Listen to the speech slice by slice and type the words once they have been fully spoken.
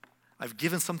I've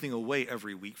given something away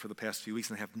every week for the past few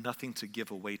weeks and I have nothing to give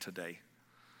away today.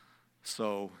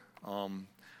 So,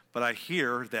 but I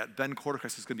hear that Ben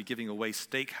Corticus is going to be giving away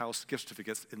steakhouse gift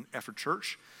certificates after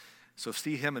church. So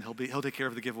see him, and he'll take care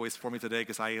of the giveaways for me today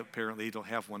because I apparently don't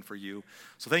have one for you.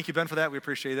 So thank you, Ben, for that. We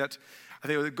appreciate that. I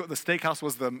think the steakhouse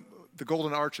was the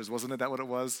Golden Arches, wasn't it? That what it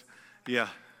was? Yeah.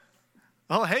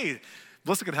 Oh, hey,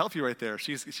 Melissa can help you right there.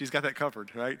 She's got that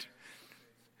covered, right?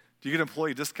 Do you get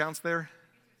employee discounts there?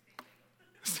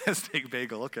 Steak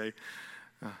bagel, okay.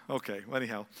 Okay, well,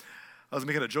 anyhow. I was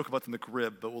making a joke about the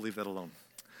McRib, but we'll leave that alone.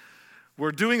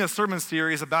 We're doing a sermon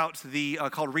series about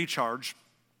called Recharge.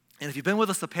 And if you've been with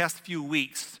us the past few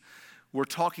weeks, we're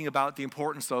talking about the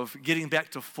importance of getting back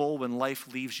to full when life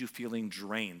leaves you feeling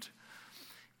drained.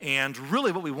 And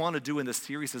really what we want to do in this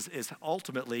series is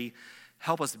ultimately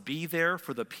help us be there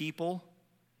for the people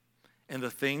and the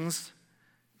things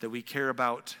that we care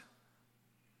about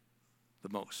the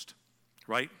most,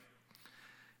 right?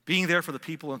 Being there for the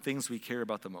people and things we care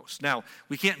about the most. Now,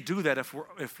 we can't do that if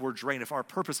we're drained. If our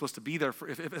purpose was to be there,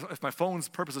 if my phone's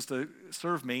purpose is to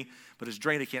serve me, but it's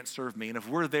drained, it can't serve me. And if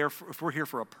we're here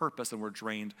for a purpose and we're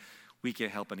drained, we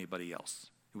can't help anybody else.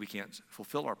 We can't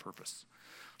fulfill our purpose.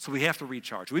 So we have to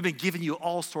recharge. We've been giving you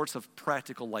all sorts of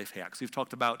practical life hacks. We've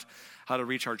talked about how to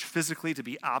recharge physically to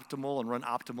be optimal and run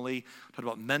optimally. We've talked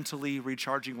about mentally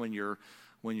recharging when you're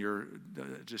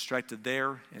distracted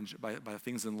there and by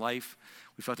things in life.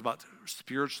 We've talked about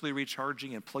spiritually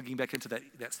recharging and plugging back into that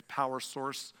power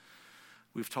source.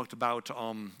 We've talked about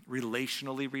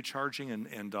relationally recharging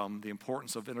and the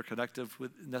importance of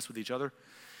interconnectedness with each other.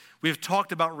 We've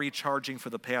talked about recharging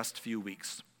for the past few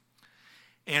weeks.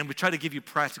 And we try to give you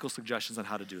practical suggestions on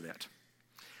how to do that.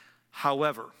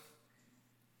 However,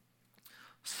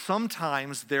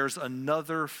 sometimes there's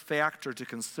another factor to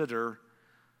consider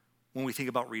when we think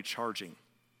about recharging.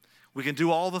 We can do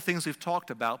all the things we've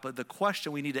talked about, but the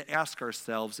question we need to ask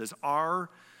ourselves is, are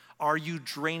you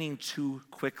draining too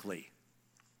quickly?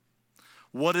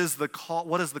 What is the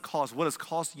cause? What is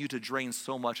causing you to drain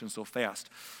so much and so fast?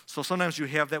 So sometimes you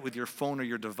have that with your phone or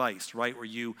your device, right? Where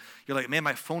you're like, man,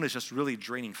 my phone is just really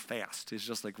draining fast. It's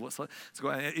just like,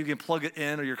 you can plug it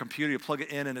in, or your computer, you plug it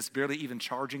in and it's barely even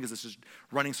charging because it's just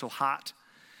running so hot.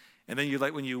 And then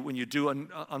when you do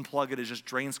unplug it, it just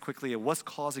drains quickly. And what's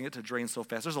causing it to drain so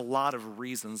fast? There's a lot of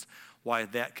reasons why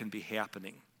that can be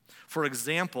happening. For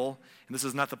example, and this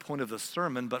is not the point of the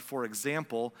sermon, but for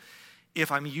example, if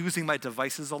I'm using my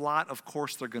devices a lot, of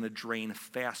course they're going to drain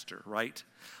faster, right?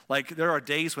 Like there are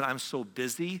days when I'm so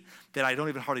busy that I don't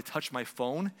even hardly touch my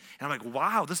phone. And I'm like,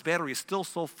 wow, this battery is still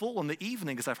so full in the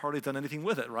evening because I've hardly done anything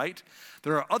with it, right?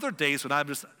 There are other days when I'm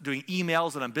just doing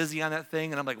emails and I'm busy on that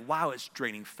thing and I'm like, wow, it's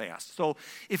draining fast. So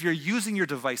if you're using your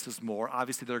devices more,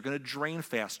 obviously they're going to drain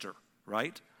faster,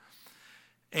 right?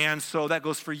 And so that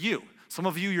goes for you. Some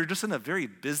of you, you're just in a very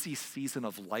busy season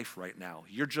of life right now.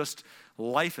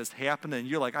 Life is happening, and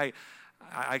you're like,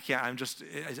 I can't,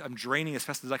 I'm draining as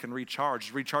fast as I can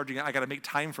recharge. Recharging, I got to make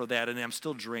time for that, and I'm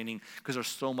still draining because there's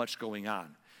so much going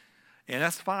on. And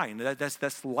that's fine.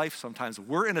 That's life sometimes.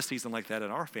 We're in a season like that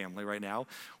in our family right now.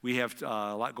 We have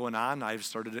a lot going on. I've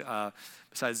started,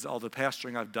 besides all the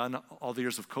pastoring I've done, all the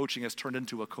years of coaching has turned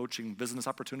into a coaching business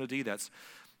opportunity that's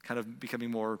kind of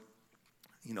becoming more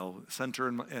center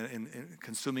in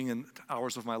consuming in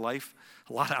hours of my life,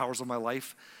 a lot of hours of my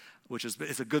life, which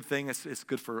it's a good thing. It's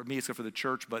good for me, it's good for the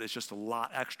church, but it's just a lot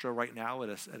extra right now at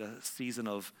a season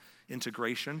of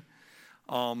integration.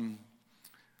 We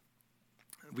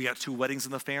got 2 weddings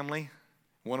in the family.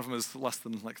 One of them is less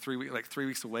than 3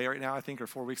 weeks away right now, I think, or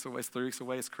 4 weeks away. It's 3 weeks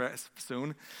away. It's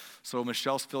soon. So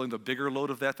Michelle's feeling the bigger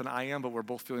load of that than I am, but we're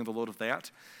both feeling the load of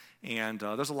that. And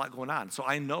there's a lot going on. So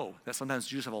I know that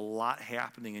sometimes you just have a lot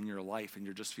happening in your life and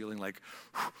you're just feeling like,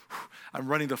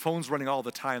 the phone's running all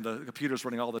the time, the computer's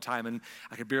running all the time, and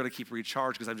I can barely keep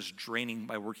recharged because I'm just draining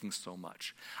by working so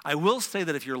much. I will say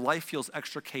that if your life feels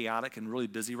extra chaotic and really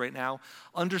busy right now,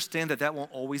 understand that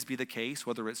won't always be the case,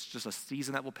 whether it's just a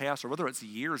season that will pass or whether it's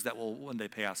years that will one day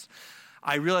pass.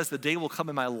 I realize the day will come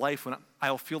in my life when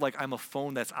I'll feel like I'm a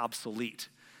phone that's obsolete,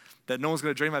 that no one's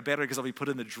going to drain my battery because I'll be put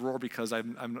in the drawer because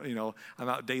I'm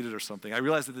outdated or something. I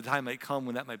realize that the time might come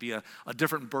when that might be a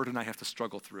different burden I have to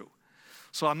struggle through.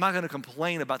 So I'm not going to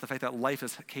complain about the fact that life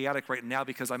is chaotic right now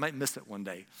because I might miss it one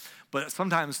day. But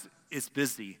sometimes it's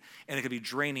busy and it can be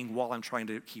draining while I'm trying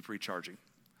to keep recharging.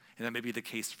 And that may be the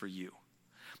case for you.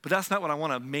 But that's not what I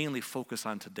want to mainly focus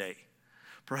on today.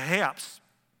 Perhaps,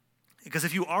 because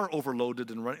if you are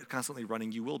overloaded and constantly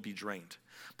running, you will be drained.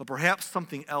 But perhaps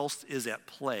something else is at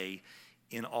play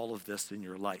in all of this in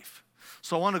your life.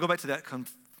 So I want to go back to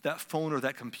that phone or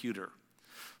that computer.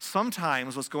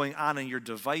 Sometimes what's going on in your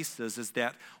devices is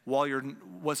that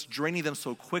what's draining them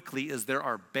so quickly is there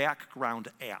are background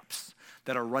apps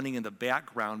that are running in the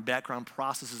background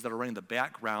processes that are running in the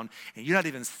background, and you're not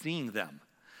even seeing them.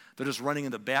 They're just running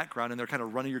in the background, and they're kind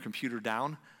of running your computer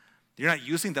down. You're not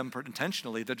using them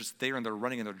intentionally. They're just there, and they're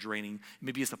running, and they're draining.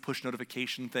 Maybe it's a push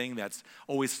notification thing that's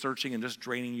always searching and just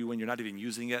draining you when you're not even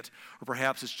using it. Or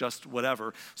perhaps it's just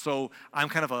whatever. So I'm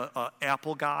kind of a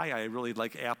Apple guy. I really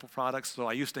like Apple products. So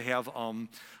I used to have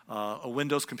a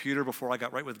Windows computer before I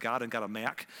got right with God and got a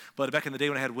Mac. But back in the day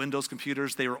when I had Windows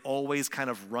computers, they were always kind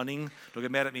of running. Don't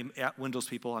get mad at me, Windows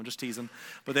people. I'm just teasing.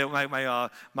 But it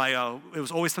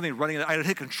was always something running. I would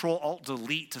hit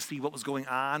Control-Alt-Delete to see what was going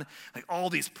on. Like all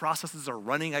these processes are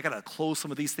running. I got to close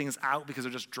some of these things out because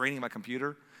they're just draining my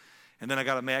computer. And then I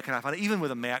got a Mac, and I found even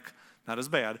with a Mac, not as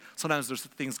bad. Sometimes there's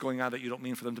things going on that you don't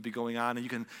mean for them to be going on, and you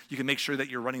can make sure that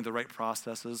you're running the right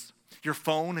processes. Your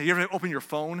phone, have you ever opened your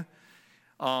phone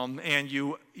and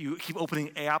you keep opening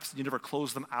apps and you never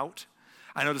close them out?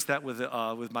 I noticed that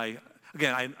with my,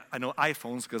 again, I know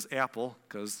iPhones because Apple,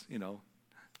 because,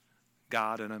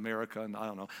 God and America, and I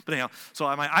don't know. But anyhow, so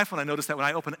on my iPhone, I noticed that when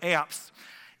I open apps,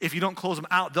 if you don't close them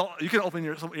out, you can open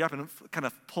your app and kind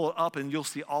of pull it up, and you'll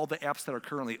see all the apps that are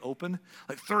currently open.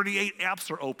 Like 38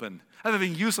 apps are open. I haven't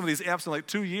even used some of these apps in like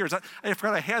 2 years. I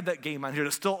forgot I had that game on here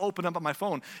to still open up on my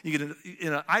phone. You get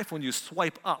in an iPhone, you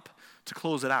swipe up to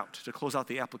close it out, to close out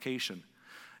the application.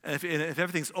 And if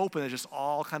everything's open, it's just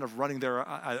all kind of running there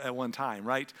at one time,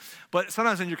 right? But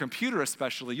sometimes in your computer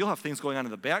especially, you'll have things going on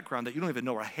in the background that you don't even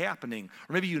know are happening.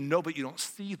 Or maybe you know, but you don't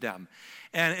see them.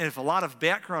 And if a lot of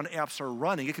background apps are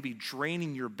running, it could be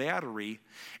draining your battery.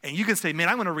 And you can say, man,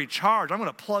 I'm going to recharge. I'm going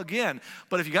to plug in.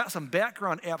 But if you got some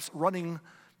background apps running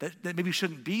that maybe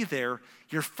shouldn't be there,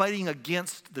 you're fighting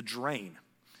against the drain.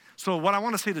 So what I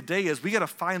want to say today is we got to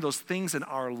find those things in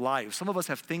our lives. Some of us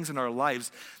have things in our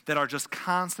lives that are just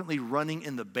constantly running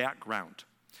in the background.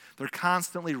 They're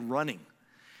constantly running.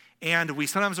 And we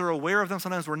sometimes are aware of them,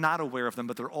 sometimes we're not aware of them,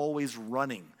 but they're always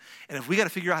running. And if we got to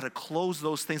figure out how to close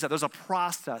those things out, there's a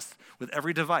process with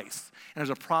every device. And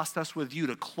there's a process with you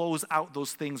to close out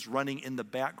those things running in the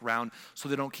background so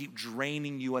they don't keep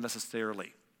draining you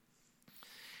unnecessarily.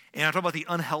 And I'm talking about the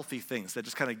unhealthy things that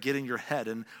just kind of get in your head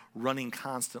and running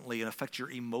constantly and affect your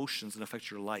emotions and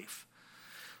affect your life.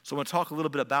 So I'm going to talk a little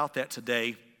bit about that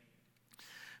today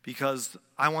because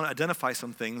I want to identify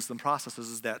some things, some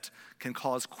processes that can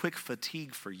cause quick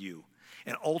fatigue for you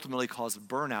and ultimately cause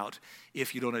burnout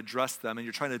if you don't address them. And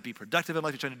you're trying to be productive in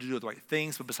life, you're trying to do the right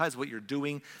things, but besides what you're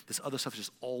doing, this other stuff is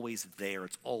just always there.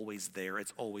 It's always there.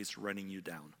 It's always running you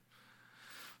down.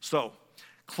 So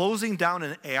closing down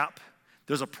an app,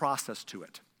 there's a process to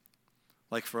it.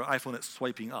 Like for iPhone, it's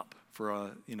swiping up. For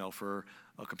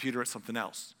a computer, it's something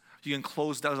else. You can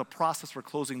close down. There's a process for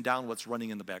closing down what's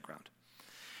running in the background.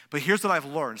 But here's what I've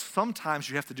learned. Sometimes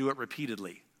you have to do it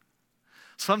repeatedly.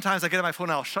 Sometimes I get on my phone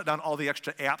and I'll shut down all the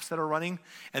extra apps that are running,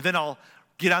 and then I'll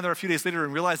get on there a few days later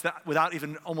and realize that without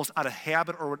even almost out of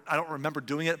habit or I don't remember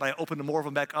doing it, but I open more of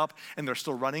them back up and they're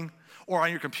still running. Or on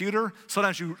your computer,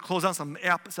 sometimes you close down some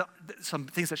apps, some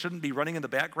things that shouldn't be running in the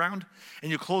background,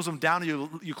 and you close them down and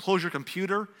you close your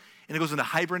computer and it goes into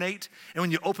hibernate. And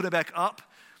when you open it back up,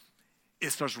 it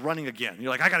starts running again.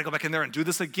 You're like, I got to go back in there and do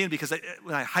this again because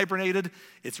when I hibernated,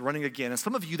 it's running again. And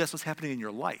some of you, that's what's happening in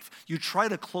your life. You try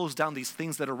to close down these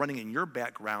things that are running in your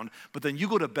background, but then you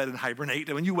go to bed and hibernate,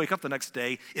 and when you wake up the next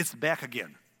day, it's back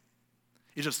again.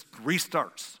 It just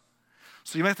restarts.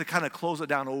 So you might have to kind of close it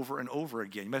down over and over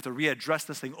again. You might have to readdress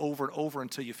this thing over and over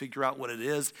until you figure out what it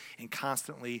is and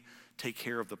constantly take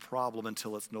care of the problem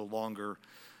until it's no longer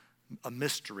a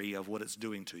mystery of what it's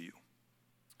doing to you.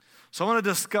 So I want to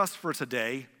discuss for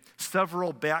today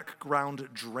several background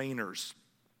drainers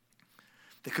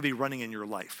that could be running in your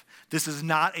life. This is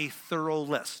not a thorough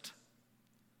list.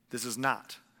 This is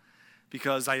not.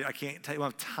 Because I can't tell you, I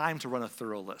don't have time to run a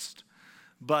thorough list.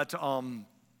 But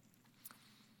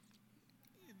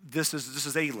this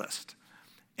is a list.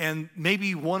 And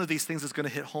maybe one of these things is going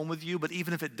to hit home with you, but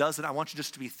even if it doesn't, I want you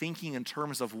just to be thinking in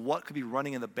terms of what could be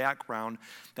running in the background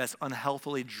that's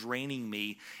unhealthily draining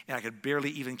me, and I could barely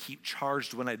even keep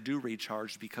charged when I do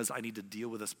recharge because I need to deal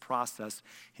with this process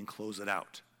and close it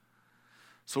out.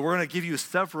 So we're going to give you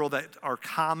several that are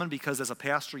common because as a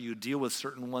pastor, you deal with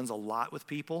certain ones a lot with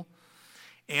people.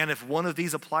 And if one of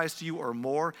these applies to you or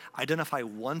more, identify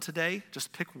one today.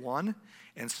 Just pick one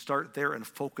and start there and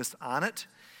focus on it.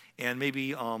 And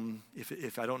maybe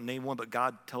if I don't name one, but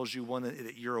God tells you one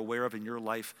that you're aware of in your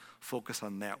life, focus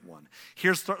on that one.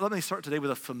 Let me start today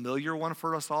with a familiar one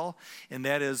for us all, and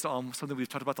that is something we've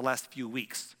talked about the last few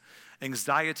weeks.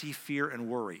 Anxiety, fear, and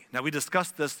worry. Now, we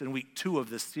discussed this in week 2 of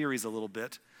this series a little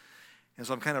bit, and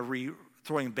so I'm kind of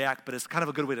throwing back, but it's kind of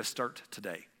a good way to start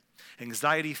today.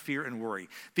 Anxiety, fear, and worry.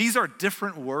 These are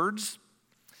different words,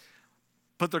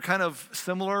 but they're kind of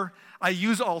similar. I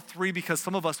use all three because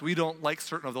some of us, we don't like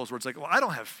certain of those words. Like, well, I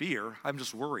don't have fear, I'm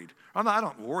just worried. I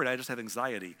don't worry, I just have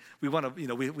anxiety. We want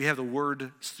to, we have the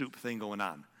word soup thing going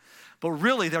on. But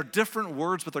really, they're different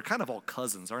words, but they're kind of all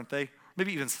cousins, aren't they?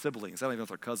 Maybe even siblings. I don't even know if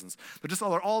they're cousins.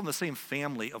 They're all in the same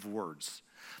family of words.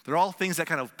 They're all things that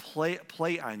kind of play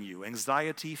on you.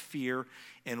 Anxiety, fear,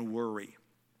 and worry.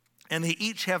 And they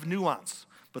each have nuance,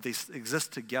 but they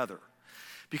exist together.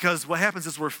 Because what happens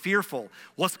is we're fearful.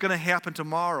 What's going to happen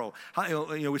tomorrow?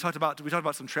 We talked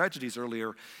about some tragedies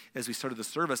earlier as we started the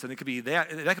service, and it could be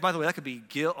by the way, that could be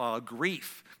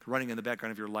grief running in the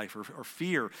background of your life, or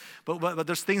fear. But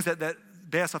there's things that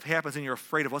bad stuff happens, and you're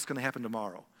afraid of what's going to happen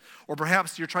tomorrow. Or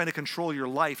perhaps you're trying to control your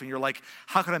life, and you're like,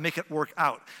 how can I make it work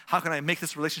out? How can I make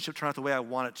this relationship turn out the way I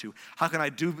want it to? How can I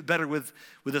do better with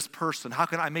this person? How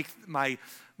can I make my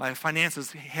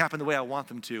finances happen the way I want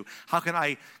them to? How can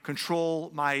I control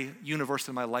my universe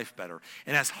and my life better?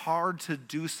 And that's hard to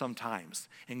do sometimes.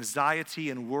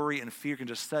 Anxiety and worry and fear can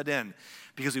just set in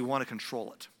because we want to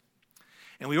control it.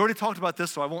 And we already talked about this,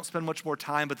 so I won't spend much more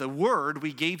time, but the word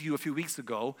we gave you a few weeks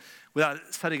ago, without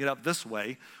setting it up this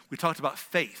way, we talked about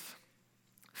faith.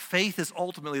 Faith is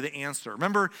ultimately the answer.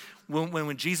 Remember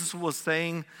when Jesus was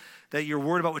saying that you're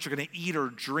worried about what you're going to eat or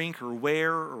drink or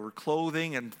wear or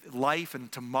clothing and life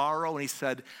and tomorrow, and he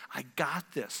said, I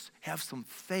got this. Have some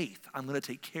faith. I'm going to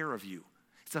take care of you.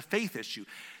 It's a faith issue.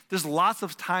 There's lots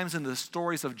of times in the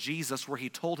stories of Jesus where he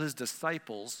told his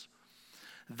disciples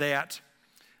that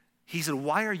he said,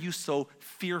 why are you so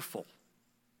fearful?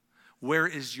 Where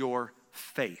is your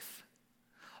faith?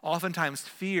 Oftentimes,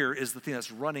 fear is the thing that's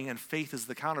running, and faith is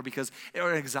the counter, because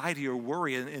anxiety or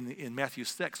worry in Matthew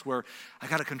 6, where I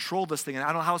got to control this thing, and I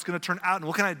don't know how it's going to turn out, and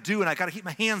what can I do, and I got to keep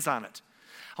my hands on it.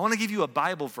 I want to give you a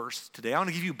Bible verse today. I want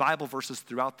to give you Bible verses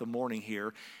throughout the morning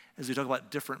here as we talk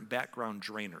about different background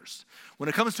drainers. When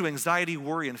it comes to anxiety,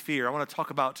 worry, and fear, I want to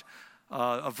talk about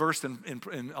a verse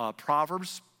in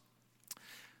Proverbs.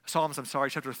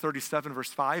 Chapter 37, verse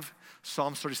 5.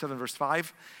 Psalms 37, verse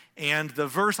 5. And the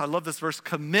verse, I love this verse,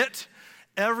 commit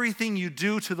everything you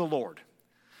do to the Lord.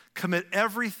 Commit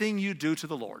everything you do to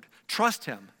the Lord. Trust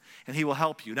him, and he will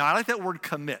help you. Now, I like that word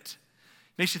commit.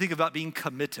 It makes you think about being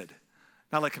committed.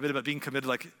 Not like committed, but being committed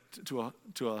like to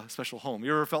a special home.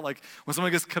 You ever felt like when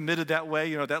someone gets committed that way,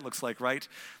 you know what that looks like, right?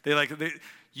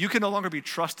 You can no longer be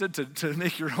trusted to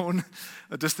make your own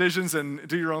decisions and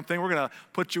do your own thing. We're going to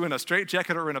put you in a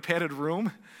straitjacket or in a padded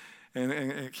room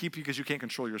and keep you because you can't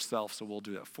control yourself, so we'll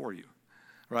do that for you,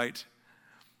 right?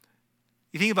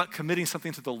 You think about committing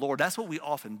something to the Lord. That's what we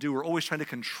often do. We're always trying to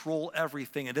control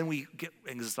everything, and then we get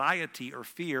anxiety or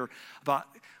fear about,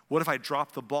 what if I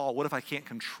drop the ball? What if I can't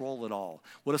control it all?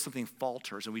 What if something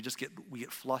falters? And we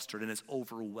get flustered, and it's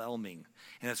overwhelming,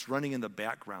 and it's running in the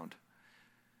background.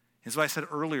 And so I said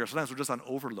earlier, sometimes we're just on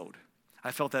overload.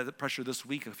 I felt that pressure this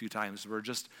week a few times.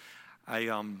 I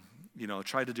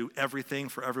tried to do everything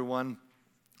for everyone.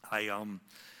 I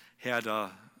had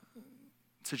a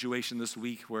situation this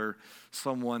week where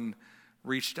someone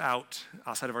reached out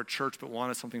outside of our church but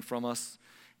wanted something from us.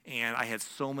 And I had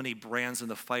so many brands in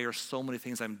the fire, so many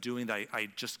things I'm doing that I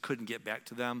just couldn't get back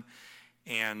to them.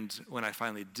 And when I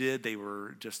finally did, they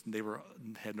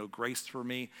had no grace for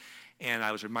me. And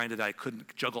I was reminded that I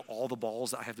couldn't juggle all the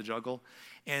balls that I have to juggle.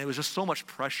 And it was just so much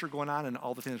pressure going on and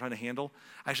all the things I'm trying to handle.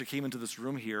 I actually came into this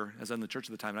room here as I was in the church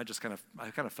at the time, and I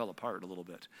kind of fell apart a little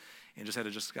bit. And just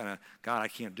had to God, I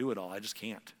can't do it all. I just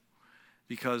can't.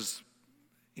 Because,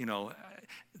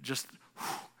 just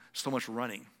so much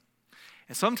running.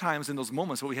 And sometimes in those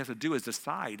moments, what we have to do is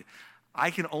decide,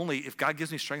 if God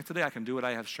gives me strength today, I can do what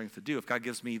I have strength to do. If God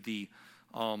gives me the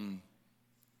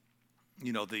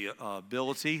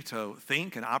ability to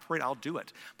think and operate, I'll do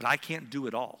it. But I can't do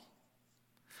it all.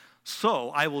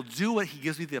 So I will do what he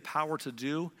gives me the power to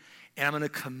do, and I'm going to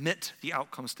commit the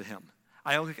outcomes to him.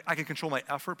 I can control my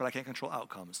effort, but I can't control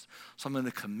outcomes. So I'm going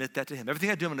to commit that to him. Everything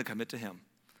I do, I'm going to commit to him.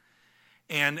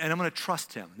 And I'm going to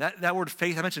trust him. That word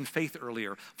faith, I mentioned faith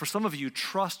earlier. For some of you,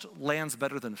 trust lands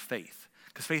better than faith,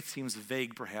 because faith seems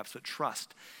vague perhaps, but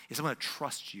trust is I'm going to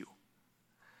trust you.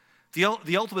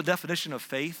 The ultimate definition of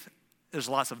faith, there's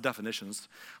lots of definitions,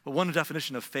 but one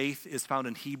definition of faith is found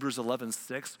in Hebrews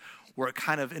 11:6, where it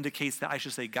kind of indicates that I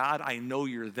should say, God, I know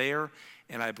you're there,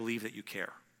 and I believe that you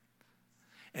care.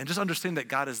 And just understand that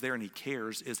God is there and he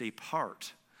cares is a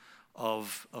part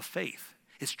of faith.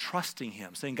 It's trusting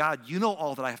him, saying, God, you know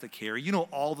all that I have to carry. You know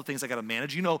all the things I got to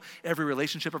manage. You know every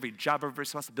relationship, every job, every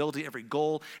responsibility, every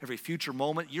goal, every future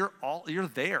moment. You're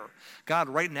there. God,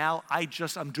 right now,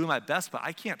 I'm doing my best, but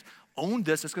I can't own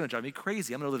this. It's going to drive me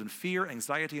crazy. I'm going to live in fear,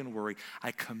 anxiety, and worry.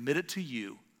 I commit it to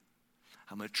you.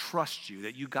 I'm going to trust you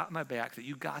that you got my back, that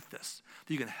you got this,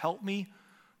 that you can help me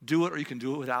do it or you can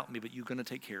do it without me, but you're going to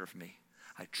take care of me.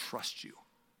 I trust you.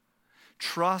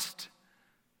 Trust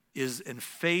and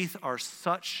faith are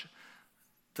such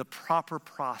the proper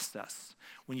process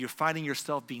when you're finding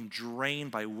yourself being drained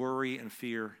by worry and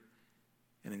fear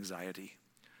and anxiety.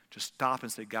 Just stop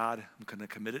and say, God, I'm going to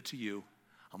commit it to you.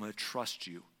 I'm going to trust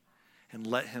you and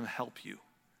let him help you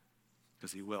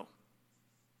because he will.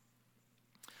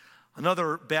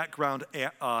 Another background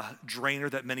drainer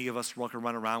that many of us can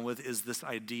run around with is this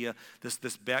idea,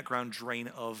 this background drain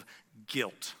of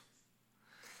guilt.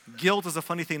 Guilt is a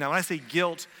funny thing. Now, when I say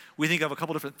guilt, we think of a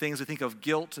couple different things. We think of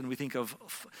guilt and we think of,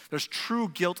 there's true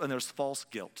guilt and there's false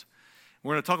guilt.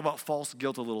 We're going to talk about false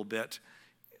guilt a little bit,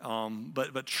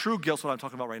 but true guilt is what I'm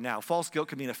talking about right now. False guilt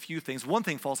can mean a few things. One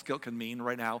thing false guilt can mean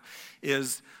right now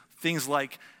is things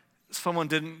like someone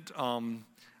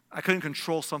I couldn't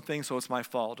control something, so it's my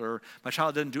fault. Or my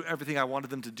child didn't do everything I wanted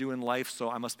them to do in life, so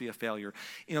I must be a failure.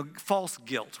 False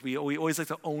guilt. We always like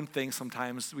to own things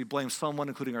sometimes. We blame someone,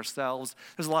 including ourselves.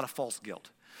 There's a lot of false guilt.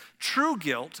 True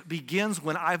guilt begins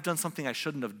when I've done something I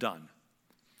shouldn't have done.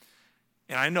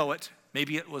 And I know it.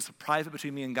 Maybe it was private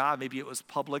between me and God. Maybe it was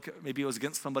public. Maybe it was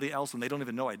against somebody else and they don't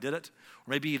even know I did it.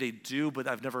 Or maybe they do, but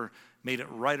I've never made it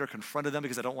right or confronted them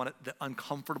because I don't want the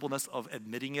uncomfortableness of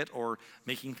admitting it or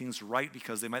making things right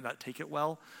because they might not take it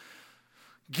well.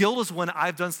 Guilt is when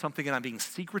I've done something and I'm being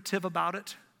secretive about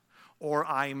it, or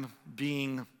I'm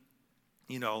being,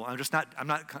 I'm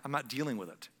not dealing with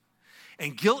it.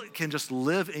 And guilt can just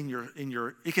live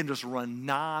it can just run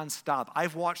nonstop.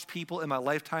 I've watched people in my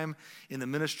lifetime in the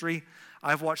ministry,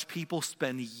 I've watched people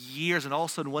spend years and all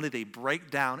of a sudden one day they break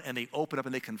down and they open up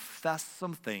and they confess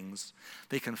some things.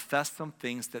 They confess some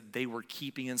things that they were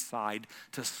keeping inside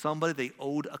to somebody they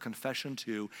owed a confession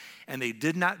to, and they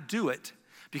did not do it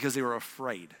because they were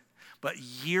afraid. But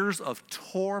years of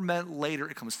torment later,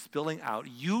 it comes spilling out.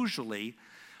 Usually,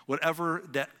 whatever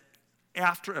that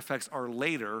after effects are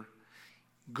later,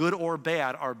 good or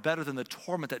bad, are better than the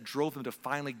torment that drove them to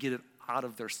finally get it out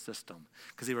of their system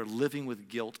because they were living with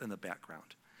guilt in the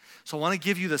background. So I want to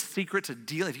give you the secret to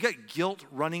deal. If you got guilt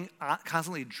running,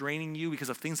 constantly draining you because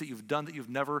of things that you've done that you've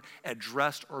never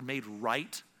addressed or made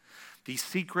right, the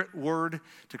secret word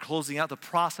to closing out, the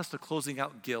process to closing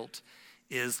out guilt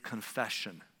is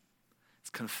confession.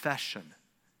 It's confession.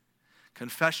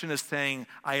 Confession is saying,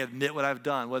 I admit what I've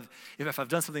done. If I've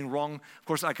done something wrong, of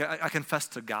course, I confess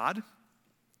to God.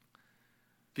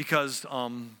 Because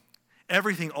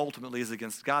everything ultimately is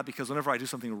against God, because whenever I do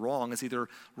something wrong, it's either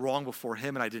wrong before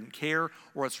him and I didn't care,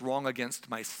 or it's wrong against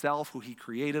myself, who he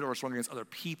created, or it's wrong against other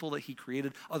people that he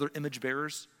created, other image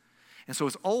bearers. And so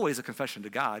it's always a confession to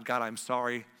God. God, I'm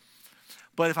sorry.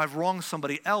 But if I've wronged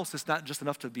somebody else, it's not just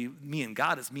enough to be me and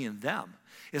God, it's me and them.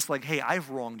 It's like, hey, I've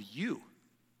wronged you.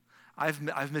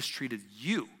 I've mistreated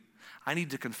you. I need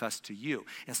to confess to you.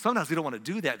 And sometimes we don't want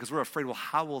to do that because we're afraid, well,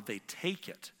 how will they take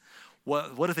it?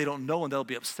 What if they don't know and they'll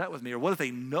be upset with me? Or what if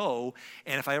they know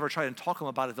and if I ever try and talk to them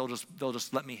about it, they'll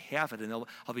just let me have it and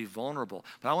I'll be vulnerable.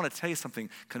 But I want to tell you something.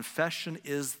 Confession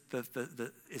is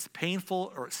it's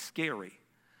painful or it's scary,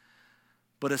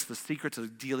 but it's the secret to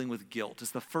dealing with guilt. It's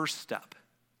the first step.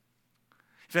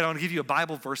 In fact, I want to give you a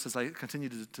Bible verse as I continue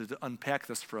to unpack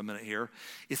this for a minute here.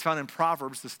 It's found in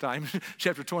Proverbs this time,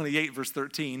 chapter 28, verse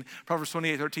 13. Proverbs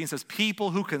 28:13 says,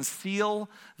 people who conceal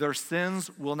their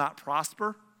sins will not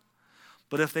prosper,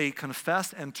 but if they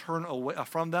confess and turn away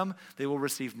from them, they will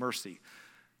receive mercy.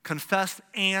 Confess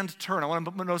and turn. I want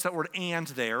to notice that word and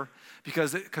there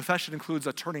because confession includes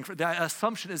a turning. The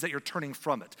assumption is that you're turning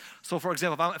from it. So for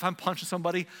example, if I'm punching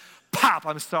somebody, pop,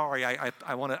 I'm sorry, I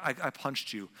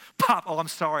punched you. Pop, oh, I'm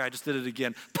sorry, I just did it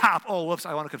again. Pop, oh, whoops,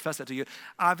 I want to confess that to you.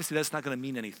 Obviously, that's not going to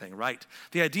mean anything, right?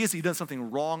 The idea is that you've done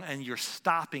something wrong and you're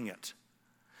stopping it,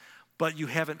 but you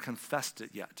haven't confessed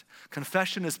it yet.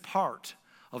 Confession is part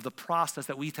of the process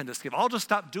that we tend to skip. I'll just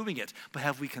stop doing it, but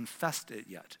have we confessed it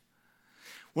yet?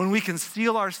 When we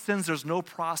conceal our sins, there's no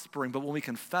prospering, but when we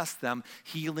confess them,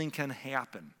 healing can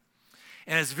happen.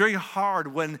 And it's very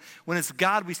hard when it's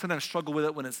God, we sometimes struggle with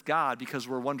it when it's God because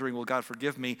we're wondering, will God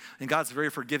forgive me? And God's very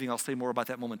forgiving. I'll say more about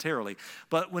that momentarily.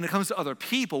 But when it comes to other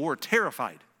people, we're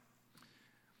terrified.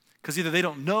 Because either they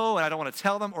don't know and I don't want to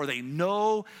tell them, or they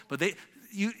know, but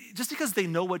just because they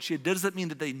know what you did doesn't mean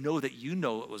that they know that you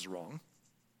know it was wrong.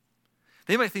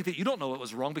 They might think that you don't know it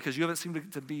was wrong because you haven't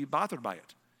seemed to be bothered by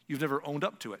it. You've never owned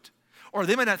up to it. Or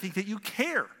they might not think that you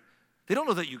care. They don't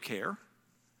know that you care.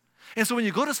 And so when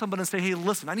you go to someone and say, hey,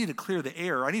 listen, I need to clear the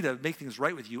air. I need to make things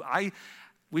right with you.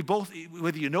 We both,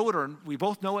 whether you know it or we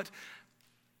both know it,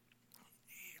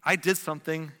 I did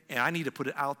something and I need to put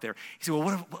it out there. You say,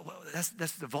 well,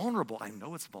 that's vulnerable. I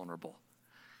know it's vulnerable.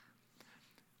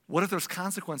 What if there's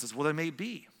consequences? Well, there may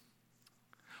be.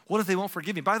 What if they won't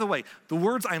forgive me? By the way, the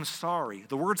words I'm sorry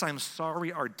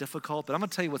are difficult, but I'm going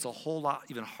to tell you what's a whole lot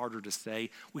even harder to say.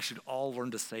 We should all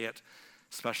learn to say it,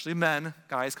 especially men.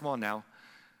 Guys, come on now.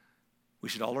 We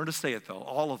should all learn to say it, though,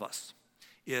 all of us,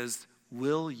 is,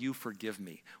 will you forgive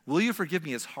me? Will you forgive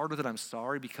me is harder than I'm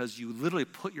sorry because you literally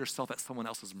put yourself at someone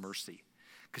else's mercy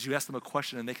because you ask them a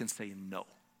question and they can say no.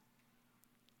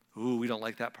 Ooh, we don't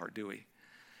like that part, do we?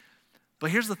 But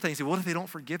here's the thing. See, what if they don't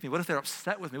forgive me? What if they're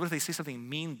upset with me? What if they say something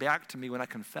mean back to me when I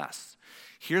confess?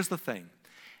 Here's the thing.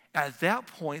 At that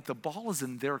point, the ball is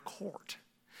in their court.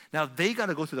 Now, they got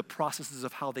to go through the processes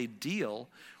of how they deal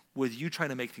with you trying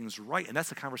to make things right. And that's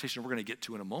the conversation we're going to get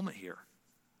to in a moment here.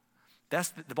 That's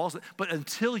the ball's. But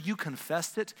until you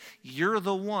confess it, you're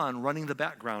the one running the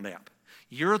background app.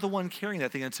 You're the one carrying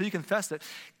that thing. Until you confess it,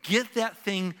 get that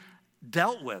thing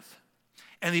dealt with.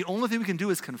 And the only thing we can do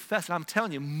is confess. And I'm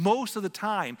telling you, most of the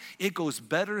time, it goes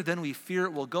better than we fear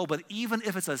it will go. But even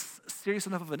if it's a serious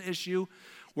enough of an issue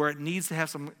where it needs to have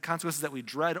some consequences that we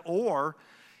dread, or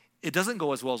it doesn't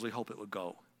go as well as we hope it would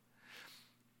go,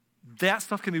 that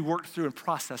stuff can be worked through and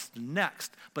processed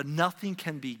next. But nothing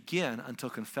can begin until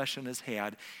confession is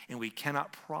had, and we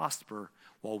cannot prosper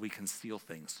while we conceal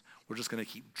things. We're just going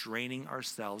to keep draining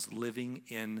ourselves, living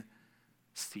in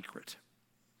secret.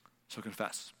 So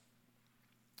confess.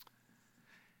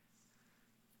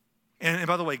 And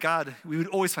by the way, God, we would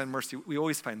always find mercy. We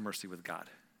always find mercy with God.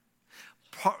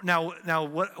 Now,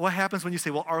 what happens when you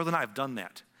say, well, Arlen, I've done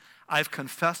that. I've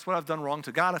confessed what I've done wrong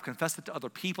to God. I've confessed it to other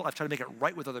people. I've tried to make it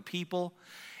right with other people.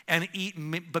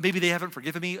 But maybe they haven't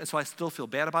forgiven me, and so I still feel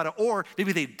bad about it. Or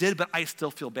maybe they did, but I still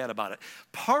feel bad about it.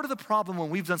 Part of the problem when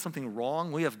we've done something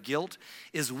wrong, we have guilt,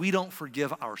 is we don't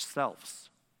forgive ourselves.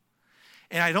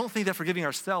 And I don't think that forgiving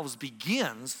ourselves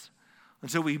begins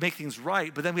until we make things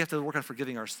right, but then we have to work on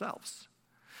forgiving ourselves.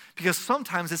 Because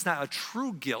sometimes it's not a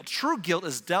true guilt. True guilt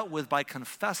is dealt with by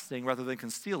confessing rather than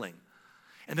concealing.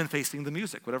 And then facing the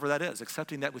music, whatever that is,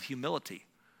 accepting that with humility.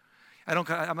 I'm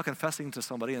not confessing to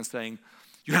somebody and saying,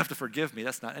 you have to forgive me.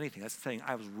 That's not anything. That's saying,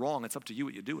 I was wrong. It's up to you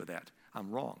what you do with that.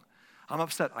 I'm wrong. I'm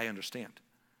upset. I understand.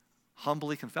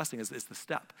 Humbly confessing is the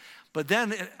step. But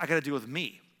then I got to deal with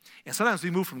me. And sometimes we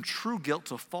move from true guilt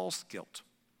to false guilt.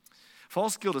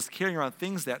 False guilt is carrying around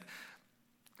things that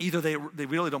either they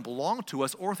really don't belong to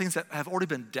us or things that have already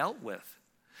been dealt with.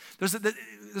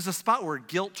 There's a spot where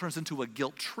guilt turns into a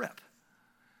guilt trip.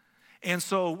 And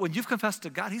so when you've confessed to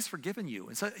God, he's forgiven you.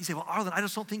 And so you say, well, Arlen, I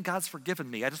just don't think God's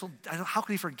forgiven me. How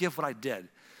can he forgive what I did?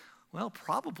 Well,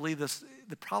 probably the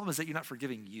problem is that you're not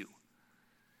forgiving you.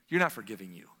 You're not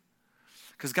forgiving you.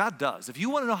 Because God does. If you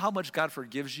want to know how much God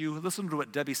forgives you, listen to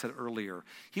what Debbie said earlier.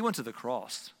 He went to the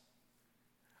cross.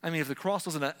 I mean, if the cross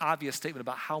wasn't an obvious statement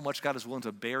about how much God is willing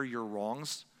to bear your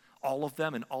wrongs, all of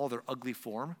them in all of their ugly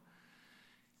form,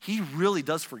 he really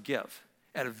does forgive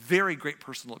at a very great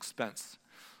personal expense.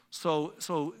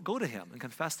 So go to him and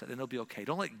confess that, and it'll be okay.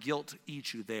 Don't let guilt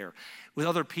eat you there. With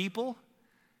other people,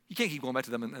 you can't keep going back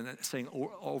to them and saying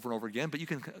over and over again, but you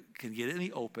can get it in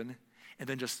the open, and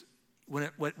then just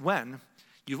when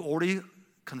you've already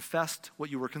confessed what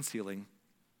you were concealing,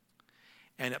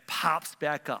 and it pops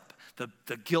back up.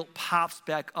 The guilt pops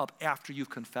back up after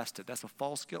you've confessed it. That's a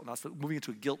false guilt. That's moving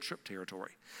into a guilt trip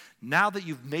territory. Now that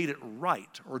you've made it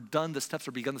right or done the steps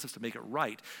or begun the steps to make it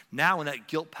right, now when that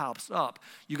guilt pops up,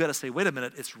 you got to say, wait a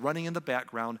minute, it's running in the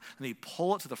background. Let me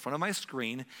pull it to the front of my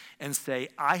screen and say,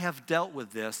 I have dealt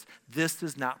with this. This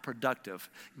is not productive.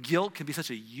 Guilt can be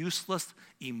such a useless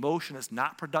emotion. It's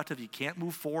not productive. You can't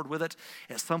move forward with it.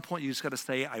 At some point, you just got to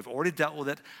say, I've already dealt with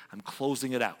it. I'm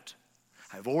closing it out.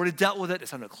 I've already dealt with it.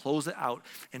 It's time to close it out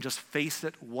and just face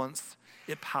it once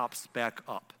it pops back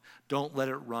up. Don't let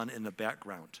it run in the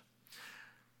background.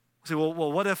 Say, well,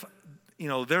 what if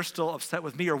they're still upset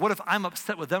with me? Or what if I'm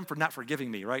upset with them for not forgiving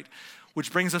me, right?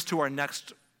 Which brings us to our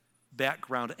next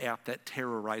background app that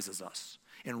terrorizes us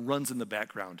and runs in the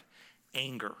background,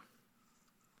 anger.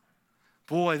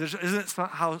 Boy, isn't it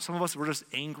how some of us, we're just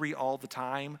angry all the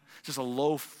time? Just a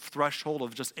low threshold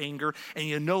of just anger. And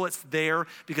you know it's there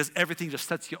because everything just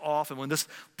sets you off. And when this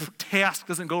task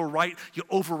doesn't go right, you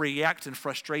overreact in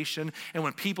frustration. And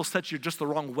when people set you just the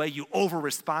wrong way, you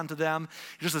over-respond to them.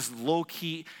 Just this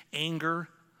low-key anger.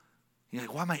 You're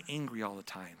like, why am I angry all the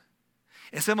time?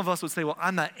 And some of us would say, well,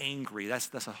 I'm not angry.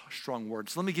 That's a strong word.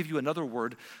 So let me give you another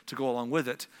word to go along with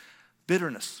it.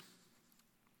 Bitterness.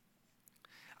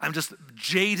 I'm just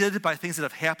jaded by things that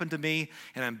have happened to me,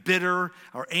 and I'm bitter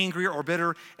or angry or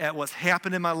bitter at what's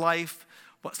happened in my life,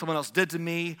 what someone else did to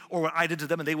me, or what I did to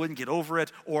them and they wouldn't get over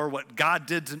it, or what God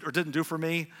did or didn't do for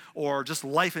me, or just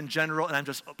life in general, and I'm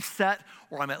just upset,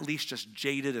 or I'm at least just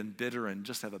jaded and bitter and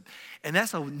just and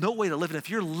that's no way to live. And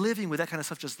if you're living with that kind of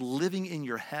stuff, just living in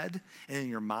your head and in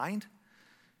your mind,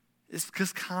 it's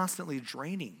just constantly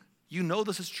draining. You know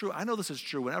this is true. I know this is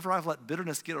true. Whenever I've let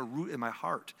bitterness get a root in my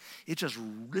heart, it just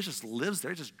lives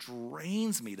there. It just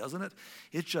drains me, doesn't it?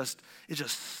 It just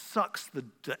sucks the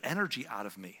energy out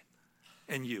of me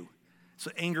and you.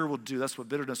 So anger will do. That's what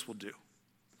bitterness will do.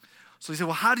 So you say,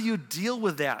 well, how do you deal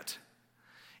with that?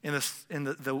 In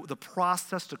the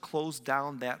process to close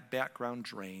down that background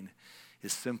drain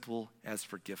is simple as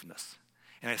forgiveness.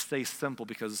 And I say simple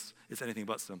because it's anything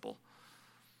but simple.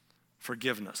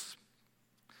 Forgiveness.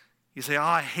 You say, oh,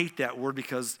 I hate that word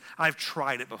because I've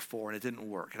tried it before and it didn't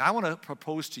work. And I want to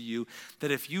propose to you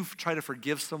that if you try to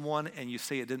forgive someone and you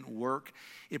say it didn't work,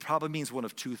 it probably means one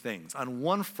of two things. On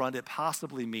one front, it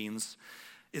possibly means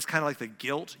it's kind of like the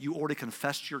guilt. You already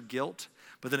confessed your guilt,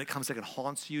 but then it comes back and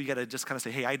haunts you. You got to just kind of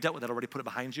say, hey, I dealt with that already, put it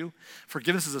behind you.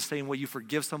 Forgiveness is the same way. You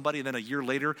forgive somebody, and then a year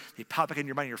later, they pop back in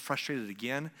your mind, and you're frustrated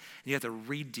again, and you have to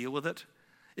re-deal with it.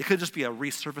 It could just be a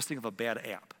resurfacing of a bad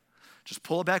app. Just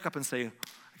pull it back up and say,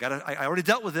 I already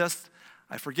dealt with this.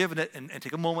 I've forgiven it, and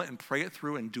take a moment and pray it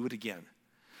through and do it again.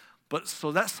 But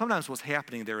so that's sometimes what's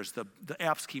happening there is the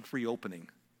apps keep reopening.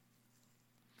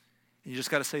 And you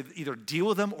just got to say either deal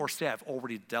with them or say I've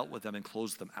already dealt with them and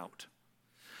closed them out.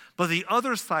 But the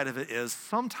other side of it is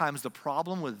sometimes the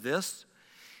problem with this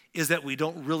is that we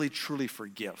don't really truly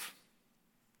forgive.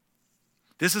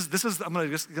 This is I'm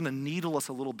just going to needle us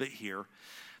a little bit here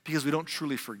because we don't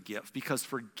truly forgive. Because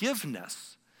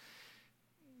forgiveness,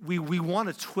 we want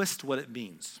to twist what it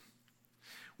means.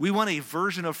 We want a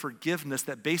version of forgiveness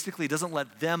that basically doesn't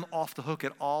let them off the hook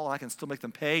at all. I can still make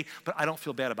them pay, but I don't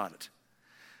feel bad about it.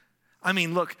 I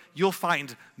mean, look, you'll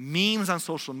find memes on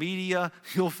social media.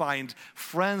 You'll find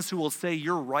friends who will say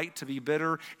you're right to be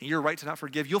bitter and you're right to not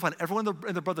forgive. You'll find everyone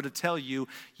and their brother to tell you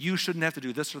you shouldn't have to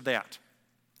do this or that.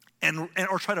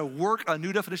 Or try to work a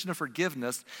new definition of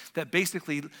forgiveness that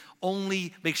basically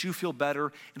only makes you feel better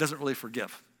and doesn't really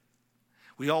forgive.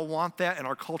 We all want that, and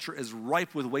our culture is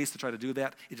ripe with ways to try to do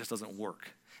that. It just doesn't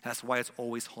work. That's why it's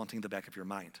always haunting the back of your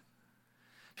mind.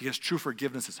 Because true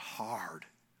forgiveness is hard.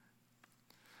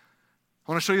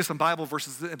 I want to show you some Bible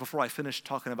verses before I finish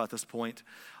talking about this point.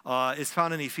 It's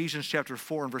found in Ephesians chapter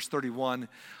 4 and verse 31.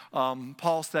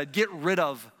 Paul said, get rid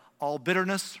of all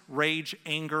bitterness, rage,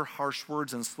 anger, harsh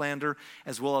words, and slander,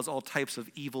 as well as all types of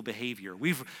evil behavior.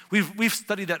 We've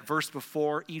studied that verse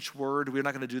before, each word. We're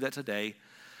not going to do that today.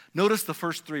 Notice the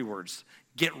first three words,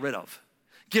 get rid of.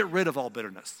 Get rid of all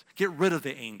bitterness. Get rid of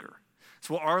the anger.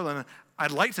 So Arlen,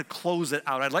 I'd like to close it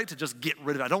out. I'd like to just get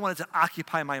rid of it. I don't want it to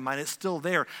occupy my mind. It's still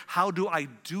there. How do I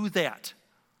do that?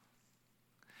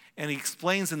 And he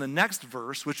explains in the next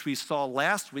verse, which we saw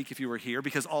last week if you were here,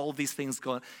 because all of these things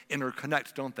go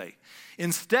interconnect, don't they?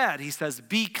 Instead, he says,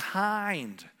 be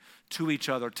kind to each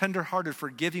other, tenderhearted,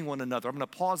 forgiving one another. I'm going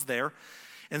to pause there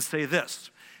and say this.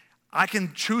 I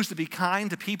can choose to be kind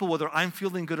to people whether I'm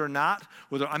feeling good or not,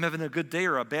 whether I'm having a good day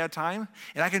or a bad time,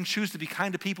 and I can choose to be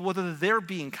kind to people whether they're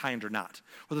being kind or not,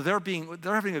 whether they're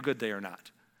having a good day or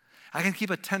not. I can keep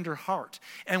a tender heart,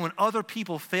 and when other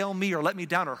people fail me or let me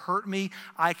down or hurt me,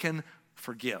 I can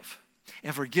forgive.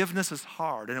 And forgiveness is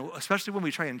hard, and especially when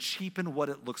we try and cheapen what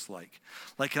it looks like.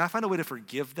 Like, can I find a way to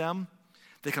forgive them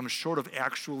that comes short of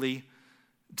actually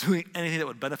doing anything that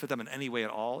would benefit them in any way at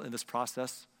all in this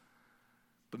process?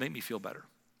 But make me feel better.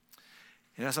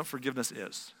 And that's what forgiveness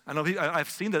is. I know I've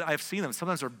seen them.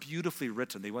 Sometimes they're beautifully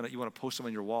written. You want to post them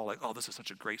on your wall like, oh, this is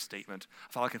such a great statement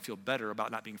of how I can feel better about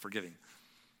not being forgiving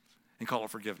and call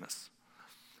it forgiveness.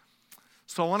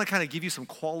 So I want to kind of give you some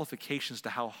qualifications to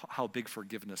how big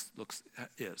forgiveness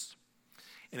is.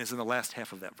 And it's in the last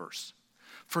half of that verse.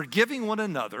 Forgiving one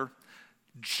another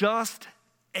just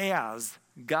as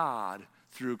God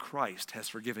through Christ has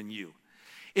forgiven you.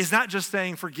 It's not just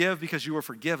saying forgive because you were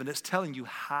forgiven. It's telling you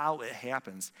how it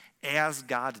happens as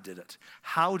God did it.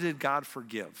 How did God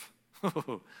forgive?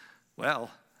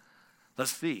 Well,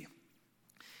 let's see.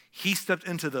 He stepped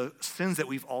into the sins that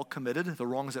we've all committed, the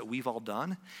wrongs that we've all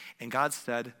done, and God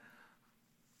said,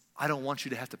 I don't want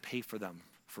you to have to pay for them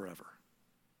forever.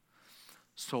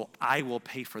 So I will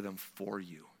pay for them for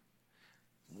you.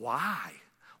 Why?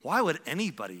 Why would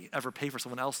anybody ever pay for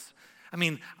someone else? I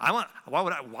mean,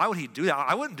 why would he do that?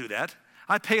 I wouldn't do that.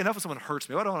 I pay enough when someone hurts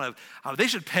me. I don't want to, they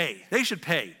should pay. They should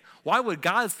pay. Why would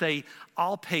God say,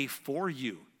 I'll pay for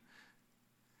you?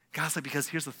 God's like, because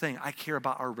here's the thing. I care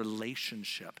about our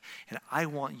relationship, and I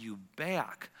want you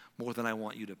back more than I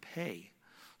want you to pay.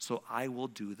 So I will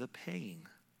do the paying.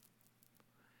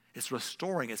 It's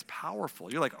restoring. It's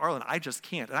powerful. You're like, Arlen, I just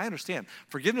can't. And I understand.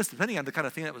 Forgiveness, depending on the kind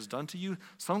of thing that was done to you,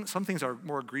 some things are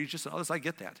more egregious than others. I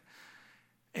get that.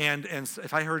 And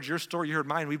if I heard your story, you heard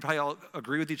mine, we'd probably all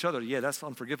agree with each other. Yeah, that's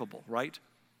unforgivable, right?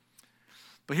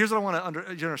 But here's what I want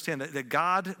you to understand, that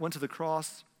God went to the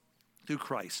cross through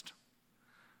Christ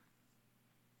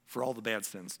for all the bad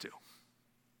sins too.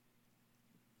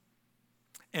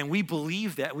 And we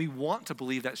believe that. We want to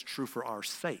believe that's true for our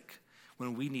sake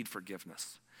when we need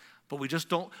forgiveness. But we just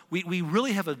don't, we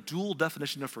really have a dual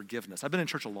definition of forgiveness. I've been in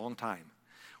church a long time.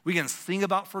 We can sing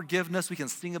about forgiveness, we can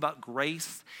sing about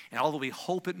grace, and all that we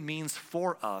hope it means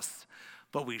for us,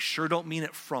 but we sure don't mean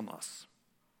it from us.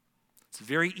 It's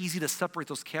very easy to separate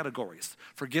those categories.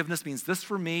 Forgiveness means this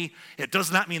for me, it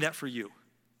does not mean that for you,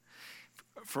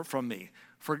 from me.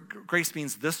 For grace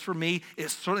means this for me, it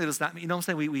certainly does not mean, you know what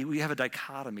I'm saying? We have a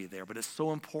dichotomy there, but it's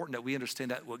so important that we understand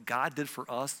that what God did for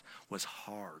us was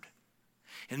hard.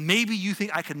 And maybe you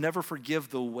think I could never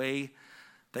forgive the way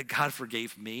that God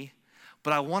forgave me,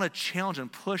 but I want to challenge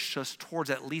and push us towards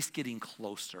at least getting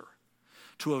closer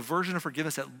to a version of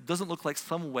forgiveness that doesn't look like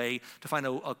some way to find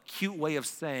a cute way of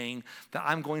saying that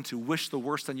I'm going to wish the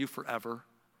worst on you forever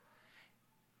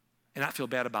and not feel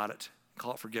bad about it.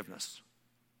 Call it forgiveness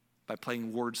by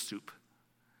playing word soup.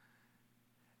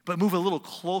 But move a little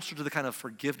closer to the kind of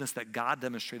forgiveness that God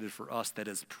demonstrated for us that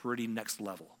is pretty next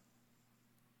level.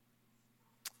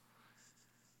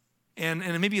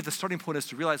 And maybe the starting point is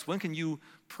to realize, when can you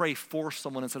pray for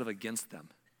someone instead of against them?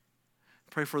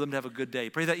 Pray for them to have a good day.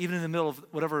 Pray that even in the middle of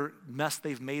whatever mess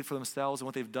they've made for themselves and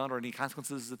what they've done or any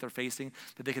consequences that they're facing,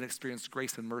 that they can experience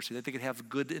grace and mercy, that they can have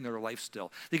good in their life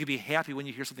still. They can be happy when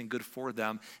you hear something good for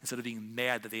them instead of being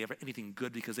mad that they have anything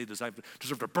good because they deserve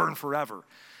to burn forever.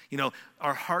 You know,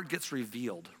 our heart gets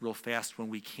revealed real fast when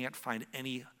we can't find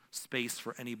any space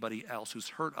for anybody else who's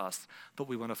hurt us, but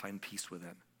we want to find peace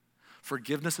within.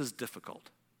 Forgiveness is difficult.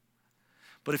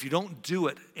 But if you don't do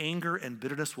it, anger and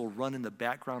bitterness will run in the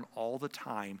background all the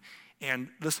time. And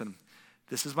listen,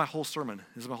 this is my whole sermon.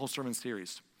 This is my whole sermon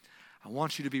series. I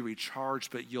want you to be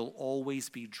recharged, but you'll always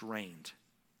be drained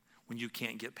when you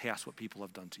can't get past what people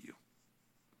have done to you.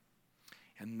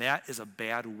 And that is a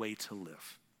bad way to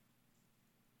live.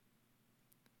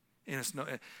 And it's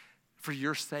for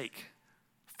your sake,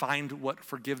 find what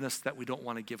forgiveness that we don't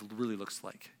want to give really looks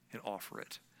like and offer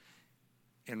it.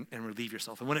 And relieve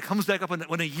yourself. And when it comes back up,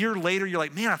 when a year later you're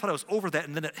like, man, I thought I was over that,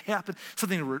 and then it happened,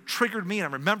 something triggered me, and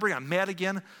I'm remembering, I'm mad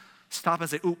again, stop and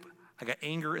say, oop, I got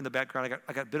anger in the background,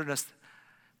 I got bitterness.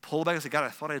 Pull back and say, God, I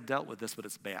thought I had dealt with this, but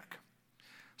it's back.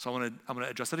 So I'm gonna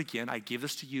address it again. I gave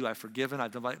this to you, I've forgiven,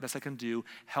 I've done the best I can do.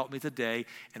 Help me today,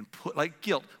 and put, like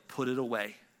guilt, put it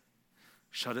away.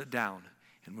 Shut it down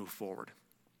and move forward.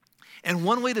 And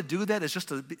one way to do that is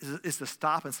to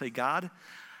stop and say, God,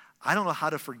 I don't know how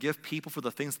to forgive people for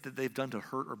the things that they've done to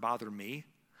hurt or bother me,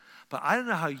 but I don't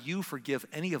know how you forgive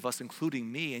any of us,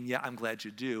 including me, and yet I'm glad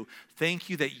you do. Thank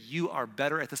you that you are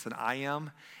better at this than I am,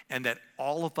 and that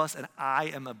all of us, and I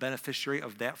am a beneficiary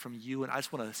of that from you, and I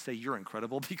just want to say you're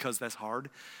incredible because that's hard.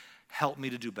 Help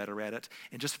me to do better at it,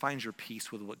 and just find your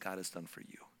peace with what God has done for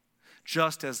you,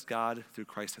 just as God, through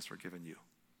Christ, has forgiven you.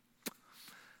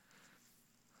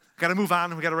 Got to move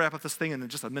on. We got to wrap up this thing in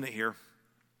just a minute here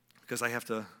because I have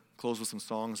to close with some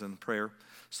songs and prayer.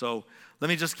 So let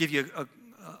me just give you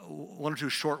one or two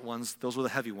short ones. Those were the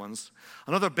heavy ones.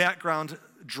 Another background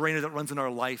drainer that runs in our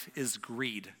life is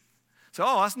greed. So,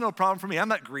 that's no problem for me. I'm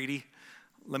not greedy.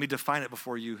 Let me define it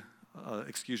before you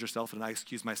excuse yourself and I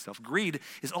excuse myself. Greed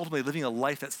is ultimately living a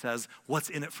life that says, what's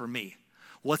in it for me?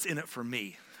 What's in it for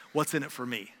me? What's in it for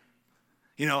me?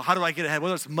 You know, how do I get ahead?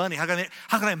 Whether it's money, how can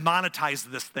I monetize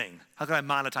this thing? How can I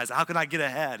monetize it? How can I get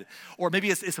ahead? Or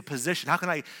maybe it's a position. How can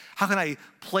I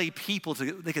play people so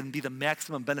they can be the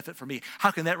maximum benefit for me? How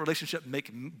can that relationship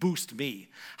boost me?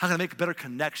 How can I make better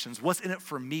connections? What's in it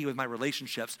for me with my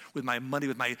relationships, with my money,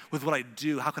 with what I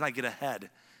do? How can I get ahead?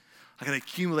 I can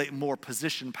accumulate more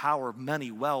position, power,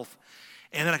 money, wealth,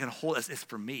 and then I can hold it. It's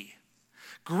for me.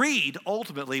 Greed,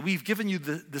 ultimately, we've given you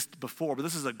this before, but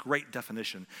this is a great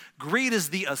definition. Greed is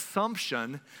the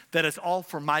assumption that it's all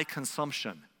for my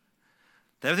consumption.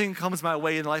 That everything that comes my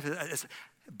way in life is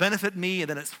benefit me, and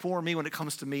then it's for me when it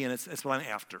comes to me, and it's what I'm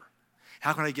after.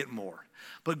 How can I get more?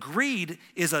 But greed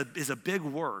is a big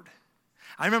word.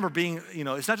 I remember being,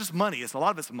 it's not just money. A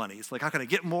lot of it's money. It's like, how can I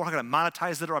get more? How can I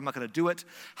monetize it, or I'm not going to do it?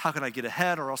 How can I get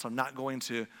ahead, or else I'm not going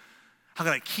to? How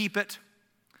can I keep it?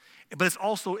 But it's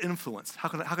also influence. How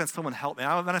can someone help me?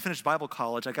 When I finished Bible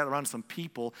college, I got around some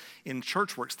people in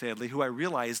church work, sadly, who I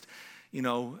realized,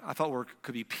 I thought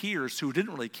could be peers who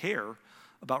didn't really care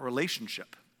about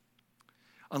relationship,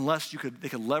 unless they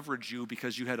could leverage you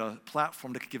because you had a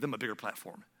platform that could give them a bigger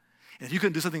platform. And if you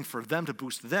couldn't do something for them to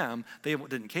boost them, they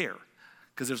didn't care,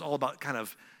 because it was all about kind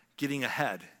of getting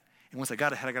ahead. And once I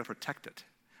got ahead, I got to protect it.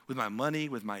 With my money,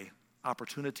 with my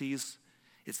opportunities,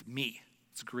 it's me.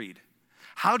 It's greed.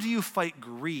 How do you fight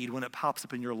greed when it pops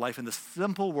up in your life? In the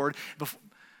simple word,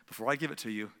 before I give it to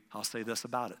you, I'll say this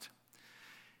about it.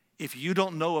 If you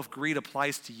don't know if greed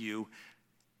applies to you,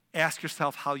 ask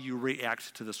yourself how you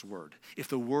react to this word. If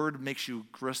the word makes you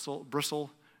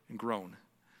bristle and groan,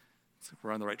 so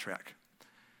we're on the right track.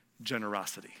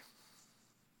 Generosity.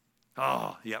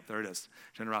 Oh, yep, there it is.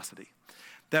 Generosity.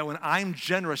 That when I'm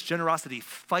generous, generosity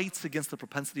fights against the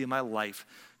propensity in my life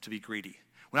to be greedy.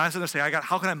 When I sit there and say,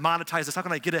 how can I monetize this? How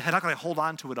can I get ahead? How can I hold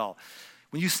on to it all?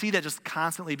 When you see that just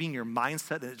constantly being your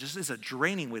mindset, it just is a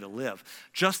draining way to live.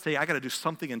 Just say, I got to do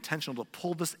something intentional to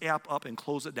pull this app up and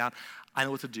close it down. I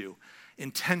know what to do.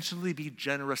 Intentionally be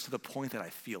generous to the point that I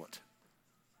feel it.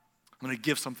 I'm going to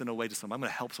give something away to someone. I'm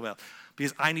going to help someone else.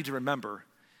 Because I need to remember,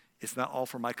 it's not all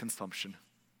for my consumption.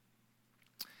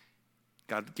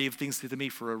 God gave things to me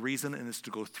for a reason, and it's to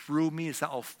go through me. It's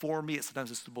not all for me.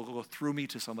 Sometimes it's to go through me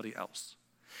to somebody else.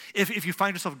 If you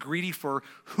find yourself greedy for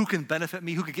who can benefit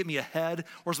me, who can get me ahead,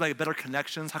 or somebody better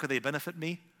connections, how can they benefit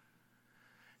me?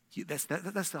 That's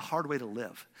the hard way to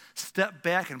live. Step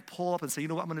back and pull up and say, you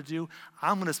know what I'm going to do?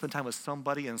 I'm going to spend time with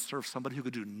somebody and serve somebody who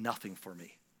could do nothing for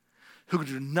me, who could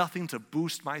do nothing to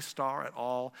boost my star at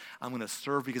all. I'm going to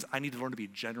serve because I need to learn to be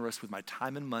generous with my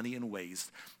time and money in ways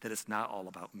that it's not all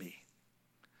about me.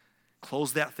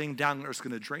 Close that thing down, or it's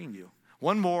going to drain you.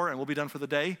 One more, and we'll be done for the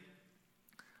day.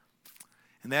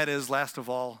 And that is, last of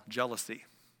all, jealousy.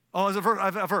 Oh, there's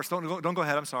a verse. Don't go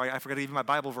ahead. I'm sorry. I forgot to give you my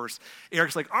Bible verse.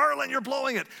 Eric's like, Arlen, you're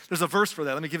blowing it. There's a verse for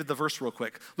that. Let me give you the verse real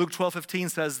quick. Luke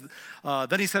 12:15 says,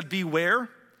 then he said, beware,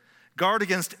 guard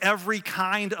against every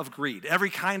kind of greed,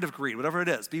 whatever it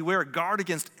is. Beware, guard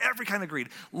against every kind of greed.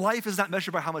 Life is not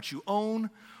measured by how much you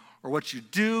own or what you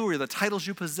do or the titles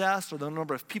you possess or the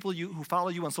number of people who follow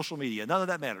you on social media. None of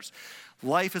that matters.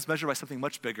 Life is measured by something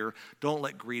much bigger. Don't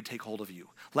let greed take hold of you.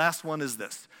 Last one is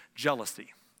this,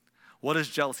 jealousy. What is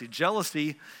jealousy?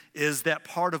 Jealousy is that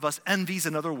part of us, envy's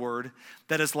another word,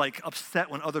 that is like upset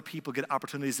when other people get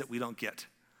opportunities that we don't get.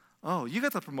 Oh, you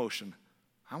got the promotion.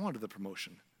 I wanted the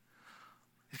promotion.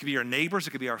 It could be our neighbors,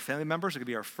 it could be our family members, it could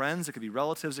be our friends, it could be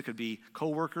relatives, it could be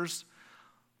coworkers.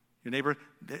 Your neighbor,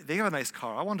 they have a nice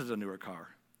car. I wanted a newer car.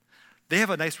 They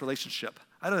have a nice relationship.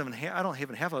 I don't even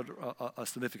have a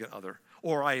significant other,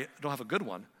 or I don't have a good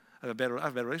one. I have a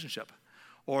bad relationship.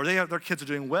 Or their kids are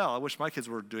doing well. I wish my kids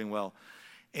were doing well.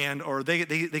 Or they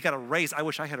got a raise. I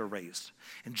wish I had a raise.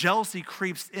 And jealousy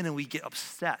creeps in and we get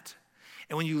upset.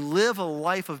 And when you live a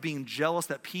life of being jealous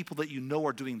that people that you know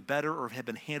are doing better or have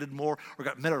been handed more or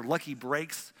got better lucky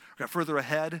breaks or got further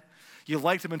ahead, you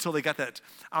liked them until they got that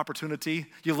opportunity.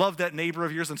 You loved that neighbor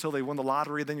of yours until they won the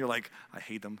lottery. Then you're like, I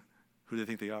hate them. Who do they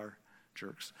think they are?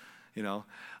 Jerks.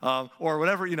 Or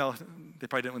whatever, they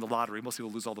probably didn't win the lottery. Most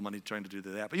people lose all the money trying to do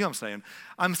that. But you know what I'm saying?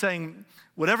 I'm saying,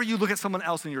 whenever you look at someone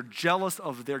else and you're jealous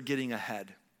of their getting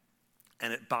ahead,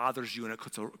 and it bothers you and it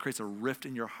creates a rift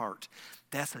in your heart,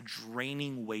 that's a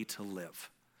draining way to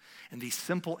live. And the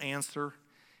simple answer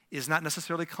is not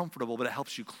necessarily comfortable, but it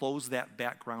helps you close that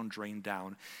background drain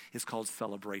down. It's called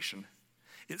celebration.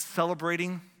 It's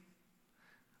celebrating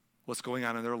what's going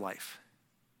on in their life.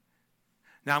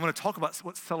 Now, I'm going to talk about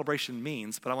what celebration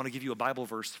means, but I want to give you a Bible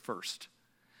verse first.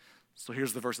 So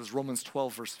here's the verse. It's Romans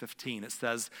 12, verse 15. It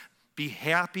says, be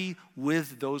happy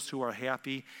with those who are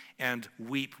happy and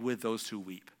weep with those who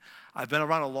weep. I've been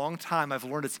around a long time. I've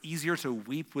learned it's easier to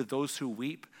weep with those who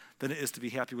weep than it is to be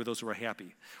happy with those who are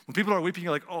happy. When people are weeping,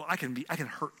 you're like, oh, I can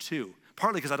hurt too.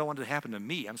 Partly because I don't want it to happen to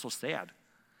me. I'm so sad.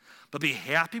 But be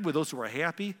happy with those who are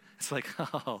happy. It's like,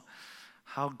 oh,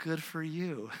 how good for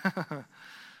you.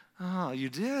 Oh, you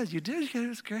did. It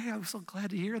was great. I'm so glad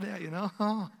to hear that,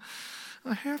 Oh,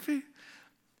 I'm happy.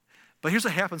 But here's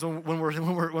what happens when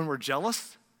we're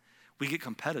jealous. We get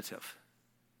competitive.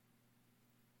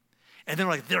 And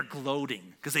then they're gloating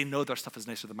because they know their stuff is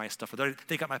nicer than my stuff, or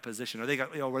they got my position, or they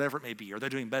got whatever it may be, or they're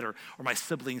doing better, or my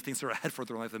sibling thinks they're ahead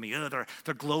further in life than me.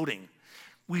 They're gloating.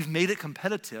 We've made it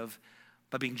competitive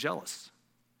by being jealous.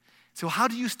 So how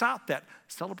do you stop that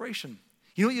celebration?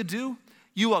 You know what you do?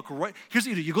 You walk right, here's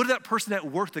what you do. You go to that person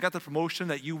at work that got the promotion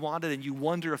that you wanted and you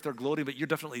wonder if they're gloating, but you're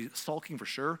definitely sulking for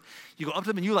sure. You go up to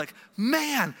them and you're like,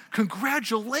 man,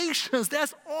 congratulations,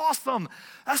 that's awesome.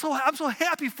 I'm so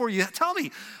happy for you. Tell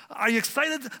me, are you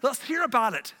excited? Let's hear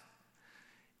about it.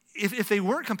 If they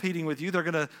weren't competing with you, they're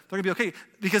gonna be okay.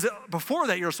 Because before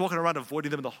that, you're just walking around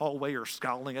avoiding them in the hallway or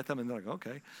scowling at them, and they're like,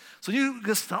 okay. So you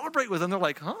just celebrate with them. They're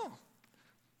like, oh,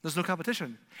 there's no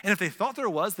competition. And if they thought there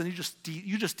was, then you just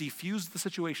defuse the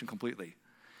situation completely.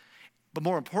 But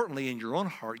more importantly, in your own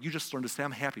heart, you just learn to say,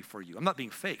 I'm happy for you. I'm not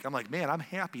being fake. I'm like, man, I'm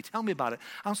happy. Tell me about it.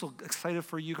 I'm so excited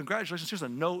for you. Congratulations. Here's a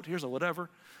note. Here's a whatever.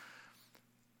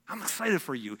 I'm excited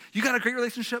for you. You got a great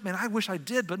relationship? Man, I wish I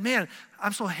did, but man,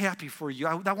 I'm so happy for you.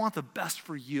 I want the best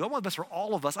for you. I want the best for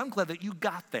all of us. I'm glad that you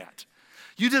got that.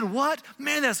 You did what?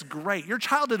 Man, that's great. Your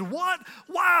child did what?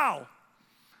 Wow.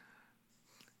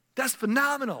 That's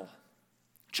phenomenal.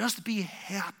 Just be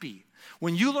happy.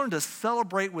 When you learn to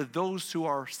celebrate with those who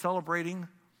are celebrating,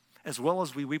 as well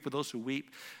as we weep with those who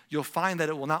weep, you'll find that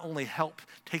it will not only help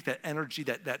take that energy,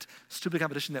 that stupid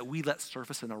competition that we let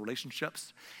surface in our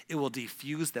relationships, it will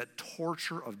diffuse that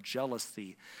torture of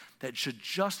jealousy that should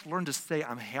just learn to say,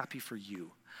 I'm happy for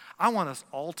you. I want us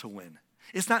all to win.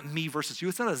 It's not me versus you.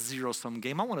 It's not a zero-sum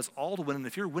game. I want us all to win, and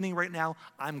if you're winning right now,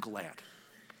 I'm glad.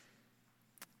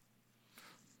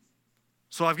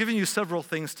 So I've given you several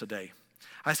things today.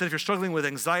 I said if you're struggling with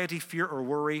anxiety, fear, or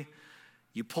worry,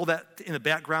 you pull that in the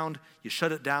background, you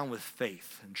shut it down with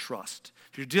faith and trust.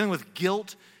 If you're dealing with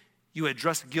guilt, you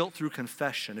address guilt through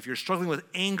confession. If you're struggling with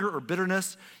anger or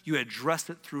bitterness, you address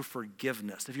it through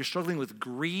forgiveness. If you're struggling with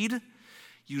greed,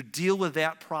 you deal with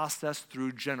that process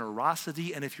through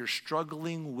generosity. And if you're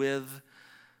struggling with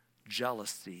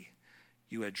jealousy,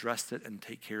 you address it and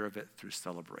take care of it through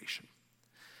celebration.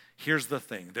 Here's the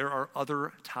thing. There are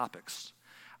other topics.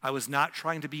 I was not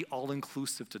trying to be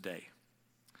all-inclusive today.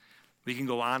 We can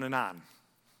go on and on.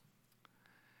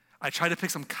 I try to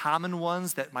pick some common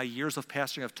ones that my years of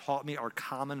pastoring have taught me are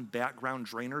common background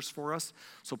drainers for us.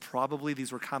 So probably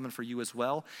these were common for you as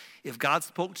well. If God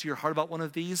spoke to your heart about one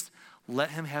of these,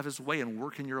 let him have his way and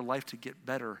work in your life to get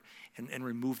better and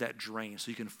remove that drain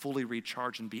so you can fully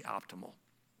recharge and be optimal.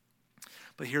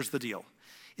 But here's the deal.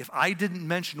 If I didn't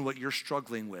mention what you're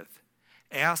struggling with,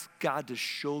 ask God to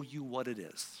show you what it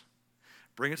is.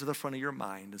 Bring it to the front of your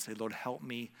mind and say, Lord, help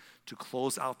me to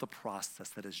close out the process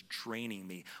that is draining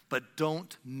me. But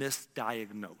don't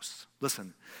misdiagnose.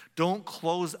 Listen, don't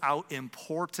close out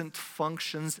important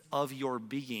functions of your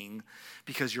being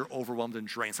because you're overwhelmed and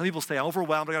drained. Some people say, I'm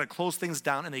overwhelmed, I got to close things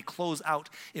down, and they close out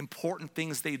important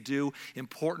things they do,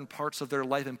 important parts of their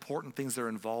life, important things they're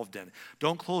involved in.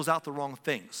 Don't close out the wrong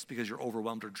things because you're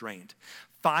overwhelmed or drained.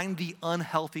 Find the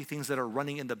unhealthy things that are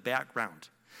running in the background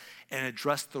and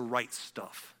address the right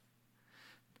stuff.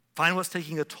 Find what's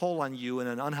taking a toll on you in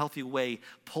an unhealthy way,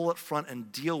 pull it front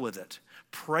and deal with it.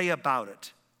 Pray about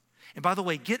it. And by the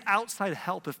way, get outside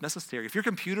help if necessary. If your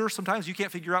computer, sometimes you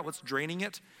can't figure out what's draining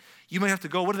it, you might have to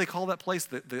go, what do they call that place?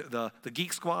 The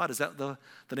Geek Squad? Is that the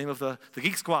name of the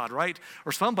Geek Squad, right?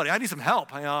 Or somebody, I need some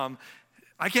help. I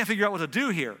can't figure out what to do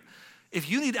here. If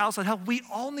you need outside help, we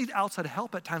all need outside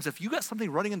help at times. If you got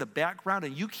something running in the background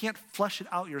and you can't flesh it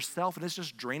out yourself and it's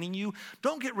just draining you,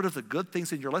 don't get rid of the good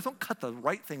things in your life. Don't cut the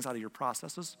right things out of your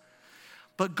processes.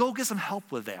 But go get some help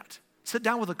with that. Sit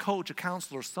down with a coach, a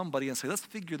counselor, somebody and say, let's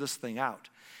figure this thing out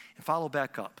and follow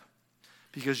back up.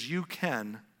 Because you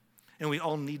can, and we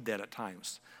all need that at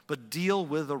times, but deal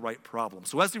with the right problem.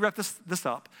 So as we wrap this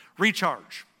up,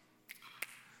 recharge.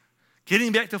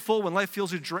 Getting back to full when life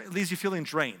leaves you feeling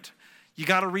drained. You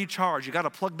got to recharge. You got to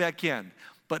plug back in.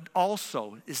 But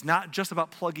also, it's not just about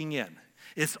plugging in.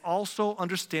 It's also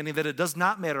understanding that it does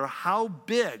not matter how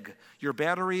big your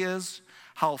battery is,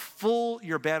 how full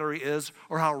your battery is,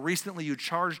 or how recently you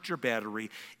charged your battery.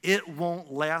 It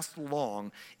won't last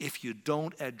long if you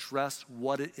don't address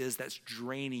what it is that's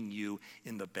draining you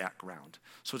in the background.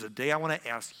 So today I want to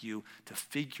ask you to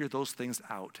figure those things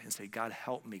out and say, God,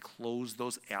 help me close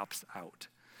those apps out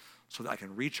so that I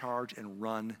can recharge and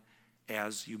run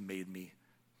as you made me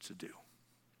to do.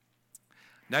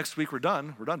 Next week, we're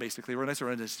done basically. We're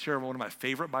going to share one of my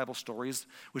favorite Bible stories,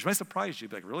 which might surprise you.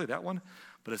 Be like, really, that one?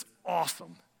 But it's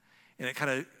awesome. And it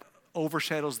kind of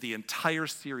overshadows the entire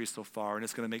series so far, and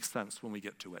it's going to make sense when we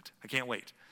get to it. I can't wait.